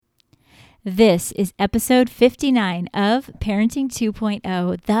This is episode 59 of Parenting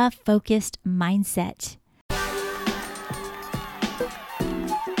 2.0, The Focused Mindset.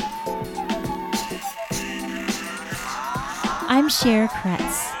 I'm Cher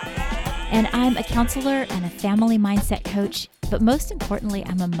Kretz, and I'm a counselor and a family mindset coach, but most importantly,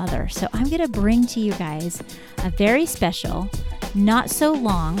 I'm a mother. So I'm going to bring to you guys a very special, not so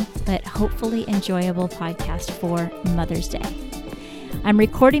long, but hopefully enjoyable podcast for Mother's Day. I'm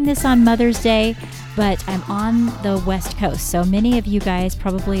recording this on Mother's Day, but I'm on the West Coast, so many of you guys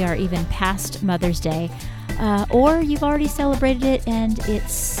probably are even past Mother's Day, or you've already celebrated it and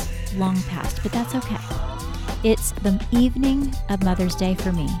it's long past, but that's okay. It's the evening of Mother's Day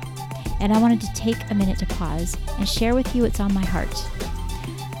for me, and I wanted to take a minute to pause and share with you what's on my heart.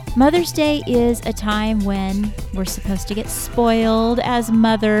 Mother's Day is a time when we're supposed to get spoiled as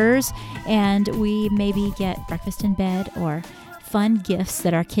mothers, and we maybe get breakfast in bed or fun gifts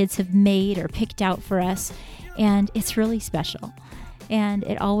that our kids have made or picked out for us, and it's really special. And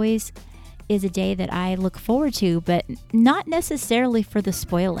it always is a day that I look forward to, but not necessarily for the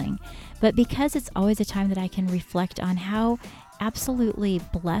spoiling, but because it's always a time that I can reflect on how absolutely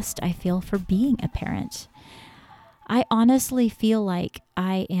blessed I feel for being a parent. I honestly feel like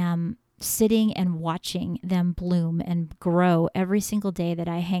I am sitting and watching them bloom and grow every single day that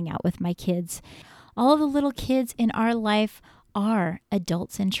I hang out with my kids. All the little kids in our life are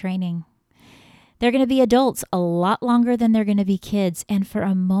adults in training. They're going to be adults a lot longer than they're going to be kids. And for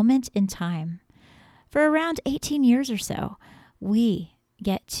a moment in time, for around 18 years or so, we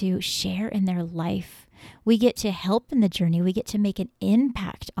get to share in their life. We get to help in the journey. We get to make an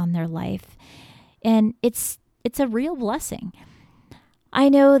impact on their life. And it's a real blessing. I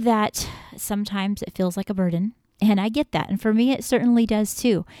know that sometimes it feels like a burden, and I get that. And for me, it certainly does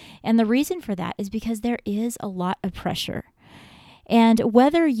too. And the reason for that is because there is a lot of pressure. And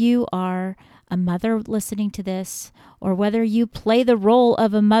whether you are a mother listening to this, or whether you play the role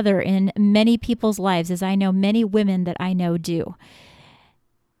of a mother in many people's lives, as I know many women that I know do,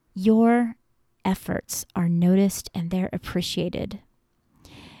 your efforts are noticed and they're appreciated.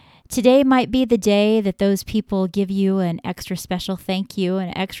 Today might be the day that those people give you an extra special thank you,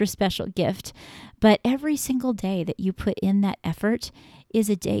 an extra special gift, but every single day that you put in that effort is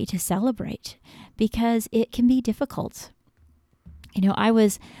a day to celebrate, because it can be difficult. You know, I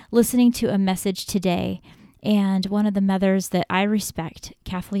was listening to a message today, and one of the mothers that I respect,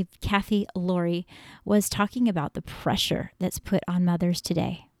 Kathy Laurie, was talking about the pressure that's put on mothers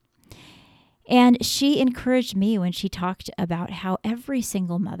today. And she encouraged me when she talked about how every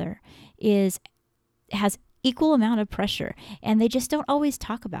single mother has equal amount of pressure, and they just don't always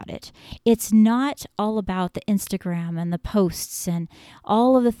talk about it. It's not all about the Instagram and the posts and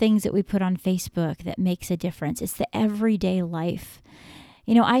all of the things that we put on Facebook that makes a difference. It's the everyday life.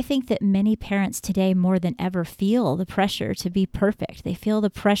 You know, I think that many parents today more than ever feel the pressure to be perfect. They feel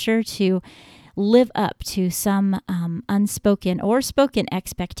the pressure to live up to some unspoken or spoken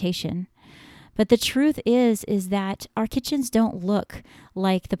expectation. But the truth is that our kitchens don't look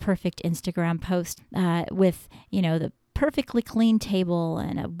like the perfect Instagram post with, the perfectly clean table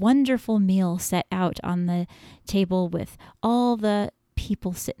and a wonderful meal set out on the table with all the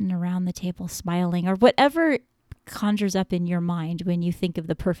people sitting around the table smiling, or whatever conjures up in your mind when you think of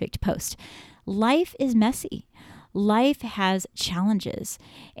the perfect post. Life is messy. Life has challenges.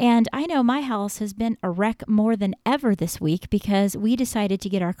 And I know my house has been a wreck more than ever this week because we decided to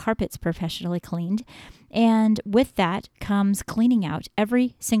get our carpets professionally cleaned. And with that comes cleaning out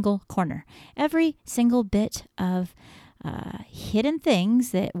every single corner, every single bit of hidden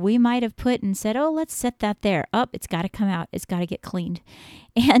things that we might have put and said, oh, let's set that there. Oh, it's got to come out. It's got to get cleaned.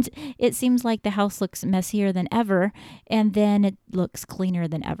 And it seems like the house looks messier than ever, and then it looks cleaner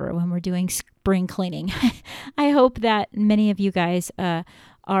than ever when we're doing spring cleaning. I hope that many of you guys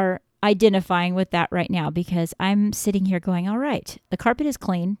are identifying with that right now, because I'm sitting here going, all right, the carpet is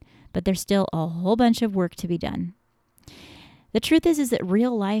clean, but there's still a whole bunch of work to be done. The truth is that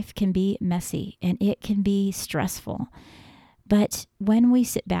real life can be messy and it can be stressful. But when we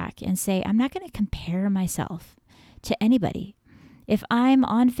sit back and say, I'm not going to compare myself to anybody. If I'm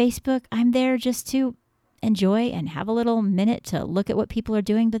on Facebook, I'm there just to enjoy and have a little minute to look at what people are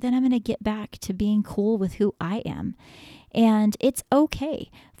doing, but then I'm going to get back to being cool with who I am. And it's okay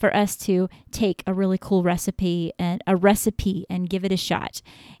for us to take a really cool recipe and give it a shot.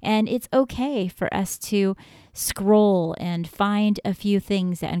 And it's okay for us to scroll and find a few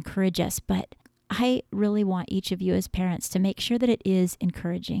things that encourage us. But I really want each of you as parents to make sure that it is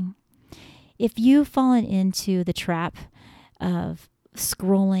encouraging. If you've fallen into the trap of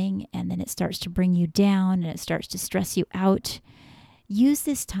scrolling and then it starts to bring you down and it starts to stress you out, use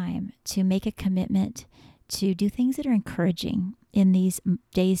this time to make a commitment to do things that are encouraging in these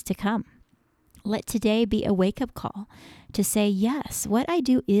days to come. Let today be a wake-up call to say, yes, what I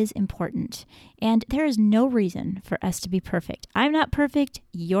do is important, and there is no reason for us to be perfect. I'm not perfect,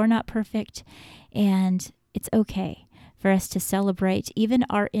 you're not perfect, and it's okay for us to celebrate even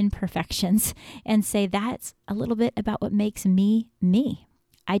our imperfections and say that's a little bit about what makes me, me.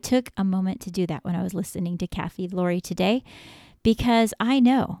 I took a moment to do that when I was listening to Kathy Laurie today because I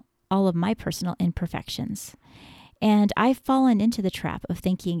know all of my personal imperfections. And I've fallen into the trap of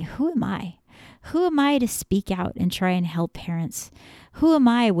thinking, who am I? Who am I to speak out and try and help parents? Who am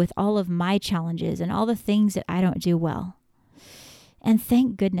I with all of my challenges and all the things that I don't do well? And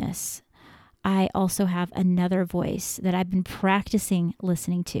thank goodness, I also have another voice that I've been practicing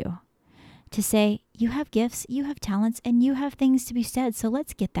listening to say, you have gifts, you have talents, and you have things to be said. So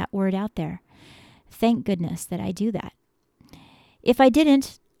let's get that word out there. Thank goodness that I do that. If I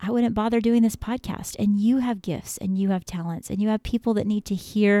didn't, I wouldn't bother doing this podcast. And you have gifts and you have talents and you have people that need to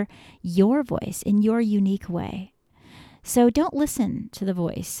hear your voice in your unique way. So don't listen to the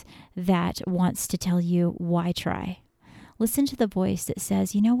voice that wants to tell you why try. Listen to the voice that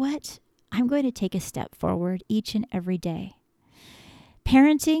says, you know what? I'm going to take a step forward each and every day.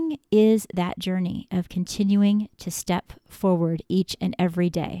 Parenting is that journey of continuing to step forward each and every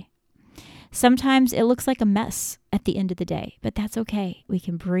day. Sometimes it looks like a mess at the end of the day, but that's okay. We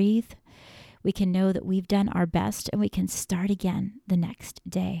can breathe. We can know that we've done our best and we can start again the next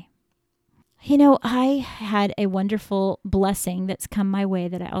day. You know, I had a wonderful blessing that's come my way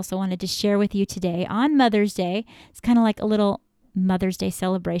that I also wanted to share with you today on Mother's Day. It's kind of like a little Mother's Day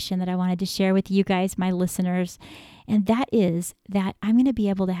celebration that I wanted to share with you guys, my listeners. And that is that I'm going to be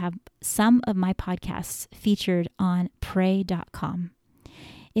able to have some of my podcasts featured on pray.com.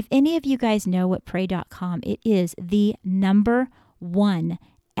 If any of you guys know what pray.com, it is the number one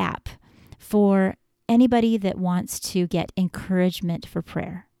app for anybody that wants to get encouragement for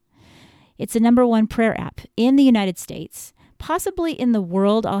prayer. It's the number one prayer app in the United States, possibly in the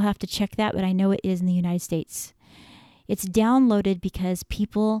world. I'll have to check that, but I know it is in the United States. It's downloaded because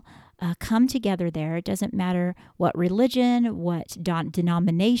people come together there. It doesn't matter what religion, what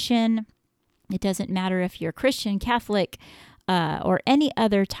denomination. It doesn't matter if you're Christian, Catholic, or any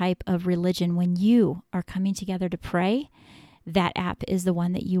other type of religion. When you are coming together to pray, that app is the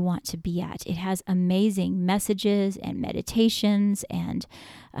one that you want to be at. It has amazing messages and meditations and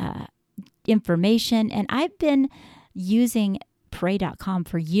information. And I've been using pray.com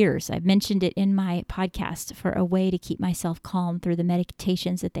for years. I've mentioned it in my podcast for a way to keep myself calm through the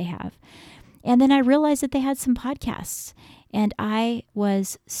meditations that they have. And then I realized that they had some podcasts. And I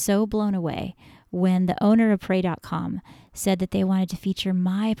was so blown away when the owner of pray.com said that they wanted to feature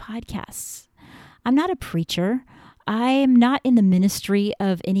my podcasts. I'm not a preacher. I'm not in the ministry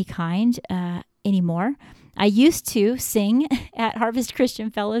of any kind anymore. I used to sing at Harvest Christian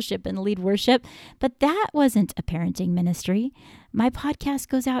Fellowship and lead worship, but that wasn't a parenting ministry. My podcast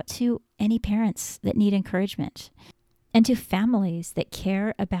goes out to any parents that need encouragement and to families that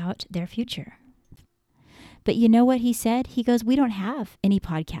care about their future. But you know what he said? He goes, we don't have any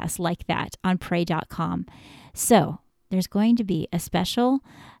podcasts like that on pray.com. So there's going to be a special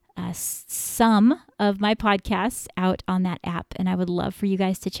some of my podcasts out on that app, and I would love for you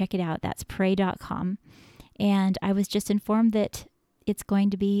guys to check it out. That's pray.com. And I was just informed that it's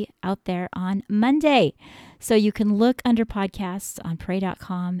going to be out there on Monday. So you can look under podcasts on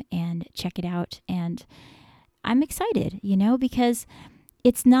pray.com and check it out. And I'm excited, because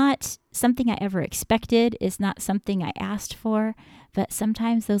it's not something I ever expected. It's not something I asked for, but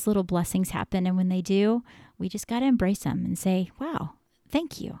sometimes those little blessings happen. And when they do, we just got to embrace them and say, wow,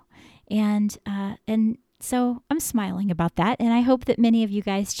 thank you. And so I'm smiling about that. And I hope that many of you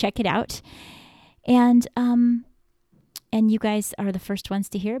guys check it out. And you guys are the first ones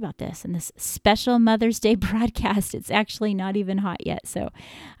to hear about this and this special Mother's Day broadcast. It's actually not even hot yet. So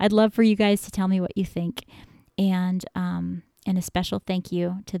I'd love for you guys to tell me what you think. And a special thank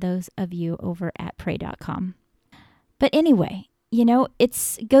you to those of you over at pray.com. But anyway,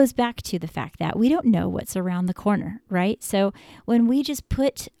 it goes back to the fact that we don't know what's around the corner, right? So when we just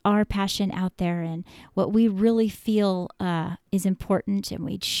put our passion out there and what we really feel is important and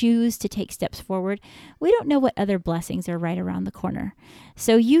we choose to take steps forward, we don't know what other blessings are right around the corner.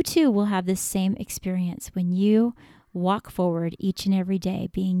 So you too will have this same experience when you walk forward each and every day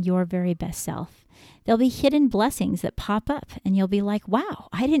being your very best self. There'll be hidden blessings that pop up and you'll be like, wow,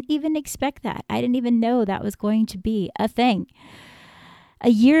 I didn't even expect that. I didn't even know that was going to be a thing.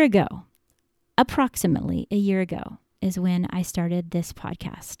 Approximately a year ago, is when I started this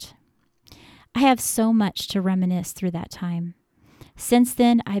podcast. I have so much to reminisce through that time. Since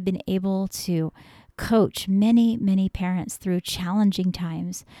then, I've been able to coach many, many parents through challenging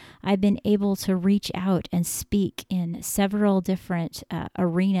times. I've been able to reach out and speak in several different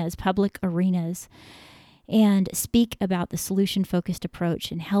arenas, public arenas, and speak about the solution-focused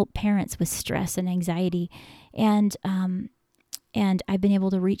approach and help parents with stress and anxiety. And I've been able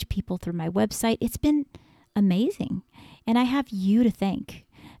to reach people through my website. It's been amazing. And I have you to thank,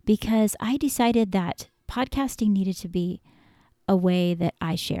 because I decided that podcasting needed to be a way that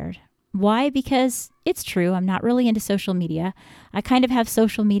I shared. Why? Because it's true. I'm not really into social media. I kind of have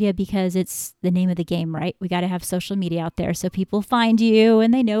social media because it's the name of the game, right? We got to have social media out there so people find you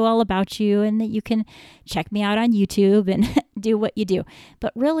and they know all about you, and that you can check me out on YouTube and do what you do.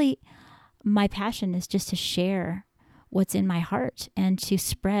 But really, my passion is just to share what's in my heart and to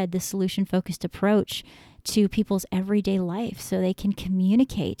spread the solution-focused approach to people's everyday life so they can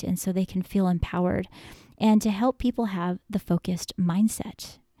communicate and so they can feel empowered, and to help people have the focused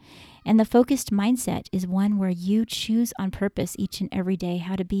mindset. And the focused mindset is one where you choose on purpose each and every day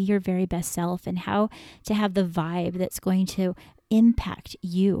how to be your very best self and how to have the vibe that's going to impact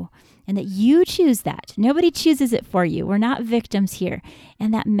you, and that you choose that. Nobody chooses it for you. We're not victims here.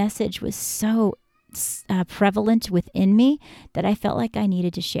 And that message was so prevalent within me that I felt like I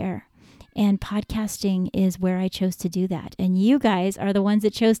needed to share. And podcasting is where I chose to do that. And you guys are the ones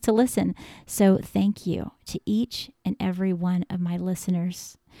that chose to listen. So thank you to each and every one of my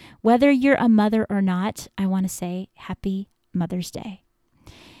listeners. Whether you're a mother or not, I want to say happy Mother's Day.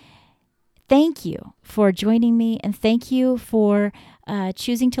 Thank you for joining me, and thank you for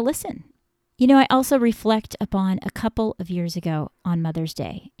choosing to listen. You know, I also reflect upon a couple of years ago on Mother's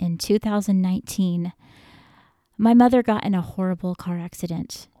Day. In 2019, my mother got in a horrible car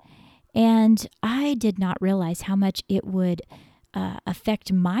accident. And I did not realize how much it would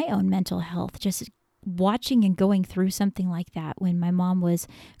affect my own mental health, just watching and going through something like that when my mom was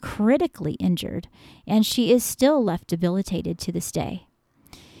critically injured, and she is still left debilitated to this day.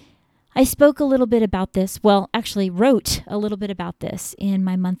 I spoke a little bit about this, wrote a little bit about this in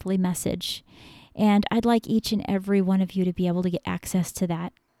my monthly message, and I'd like each and every one of you to be able to get access to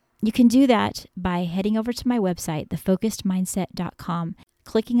that. You can do that by heading over to my website, thefocusedmindset.com,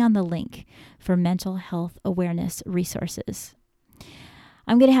 clicking on the link for mental health awareness resources.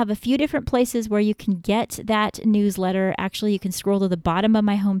 I'm going to have a few different places where you can get that newsletter. Actually, you can scroll to the bottom of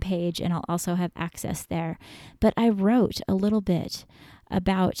my homepage and I'll also have access there. But I wrote a little bit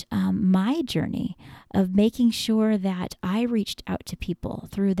about my journey of making sure that I reached out to people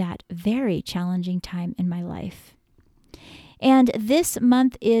through that very challenging time in my life. And this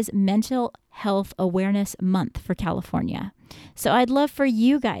month is Mental Health Awareness Month for California. So I'd love for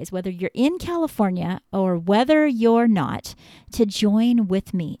you guys, whether you're in California or whether you're not, to join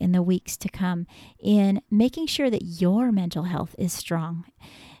with me in the weeks to come in making sure that your mental health is strong.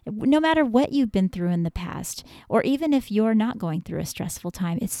 No matter what you've been through in the past, or even if you're not going through a stressful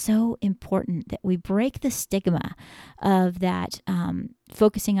time, it's so important that we break the stigma of that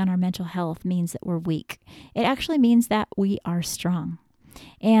focusing on our mental health means that we're weak. It actually means that we are strong.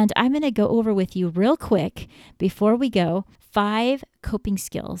 And I'm going to go over with you real quick before we go 5 coping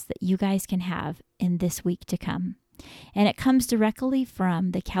skills that you guys can have in this week to come. And it comes directly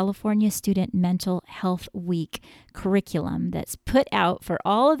from the California Student Mental Health Week curriculum that's put out for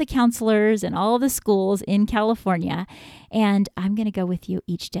all of the counselors and all of the schools in California. And I'm going to go with you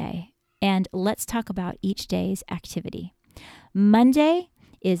each day. And let's talk about each day's activity. Monday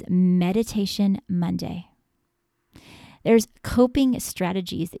is Meditation Monday. There's coping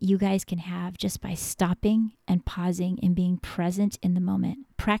strategies that you guys can have just by stopping and pausing and being present in the moment.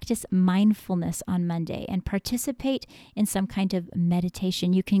 Practice mindfulness on Monday and participate in some kind of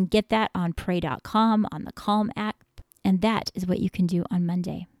meditation. You can get that on pray.com, on the Calm app, and that is what you can do on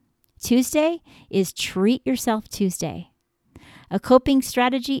Monday. Tuesday is Treat Yourself Tuesday. A coping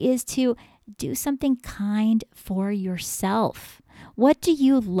strategy is to do something kind for yourself. What do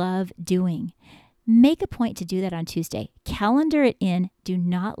you love doing? Make a point to do that on Tuesday. Calendar it in. Do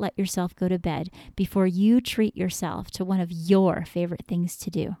not let yourself go to bed before you treat yourself to one of your favorite things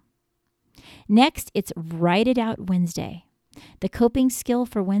to do. Next, it's Write It Out Wednesday. The coping skill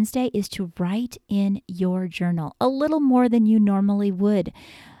for Wednesday is to write in your journal a little more than you normally would.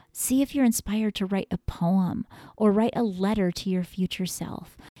 See if you're inspired to write a poem or write a letter to your future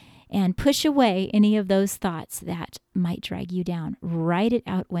self. And push away any of those thoughts that might drag you down. Write it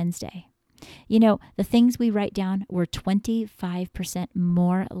out Wednesday. You know, the things we write down, we're 25%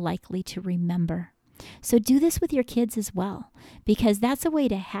 more likely to remember. So do this with your kids as well, because that's a way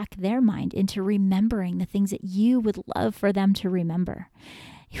to hack their mind into remembering the things that you would love for them to remember.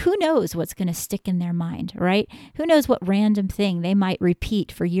 Who knows what's going to stick in their mind, right? Who knows what random thing they might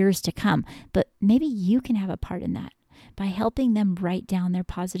repeat for years to come? But maybe you can have a part in that by helping them write down their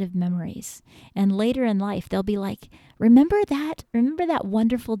positive memories. And later in life, they'll be like, remember that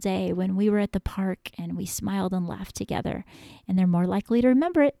wonderful day when we were at the park and we smiled and laughed together. And they're more likely to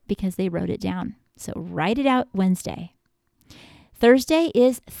remember it because they wrote it down. So write it out Wednesday. Thursday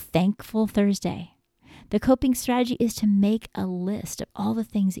is Thankful Thursday. The coping strategy is to make a list of all the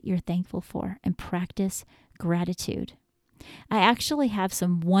things that you're thankful for and practice gratitude. I actually have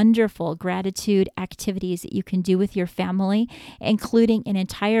some wonderful gratitude activities that you can do with your family, including an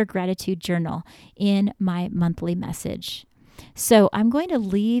entire gratitude journal in my monthly message. So I'm going to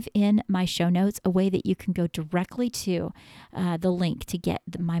leave in my show notes a way that you can go directly to the link to get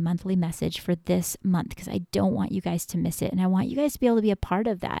my monthly message for this month, because I don't want you guys to miss it. And I want you guys to be able to be a part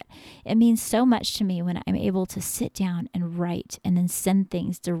of that. It means so much to me when I'm able to sit down and write and then send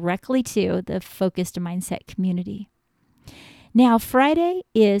things directly to the Focused Mindset community. Now, Friday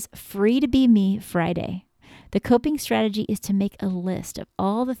is Free to Be Me Friday. The coping strategy is to make a list of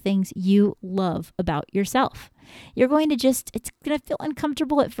all the things you love about yourself. You're going to it's going to feel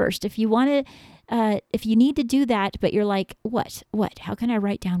uncomfortable at first. If you need to do that, but you're like, what? How can I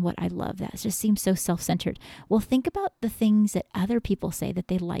write down what I love? That just seems so self-centered. Well, think about the things that other people say that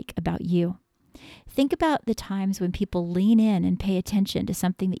they like about you. Think about the times when people lean in and pay attention to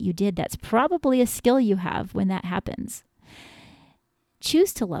something that you did. That's probably a skill you have when that happens.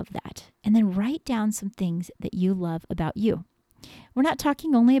 Choose to love that, and then write down some things that you love about you. We're not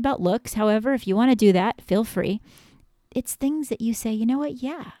talking only about looks. However, if you want to do that, feel free. It's things that you say, you know what?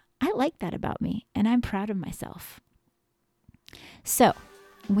 Yeah, I like that about me, and I'm proud of myself. So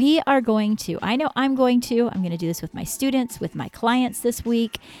I'm going to do this with my students, with my clients this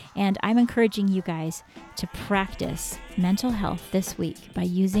week, and I'm encouraging you guys to practice mental health this week by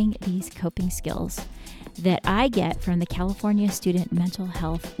using these coping skills that I get from the California Student Mental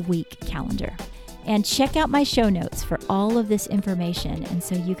Health Week calendar. And check out my show notes for all of this information, and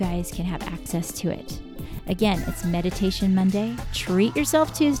so you guys can have access to it. Again, it's Meditation Monday, Treat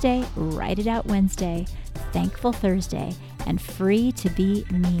Yourself Tuesday, Write It Out Wednesday, Thankful Thursday, and Free to Be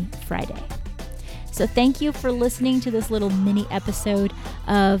Me Friday. So thank you for listening to this little mini episode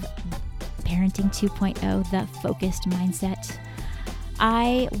of Parenting 2.0, The Focused Mindset.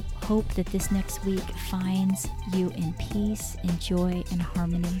 I hope that this next week finds you in peace, in joy, and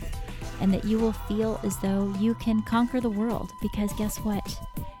harmony, and that you will feel as though you can conquer the world, because guess what?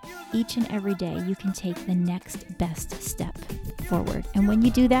 Each and every day you can take the next best step forward. And when you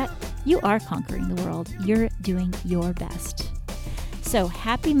do that, you are conquering the world. You're doing your best. So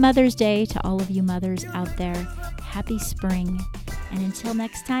happy Mother's Day to all of you mothers out there. Happy spring. And until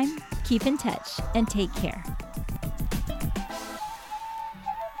next time, keep in touch and take care.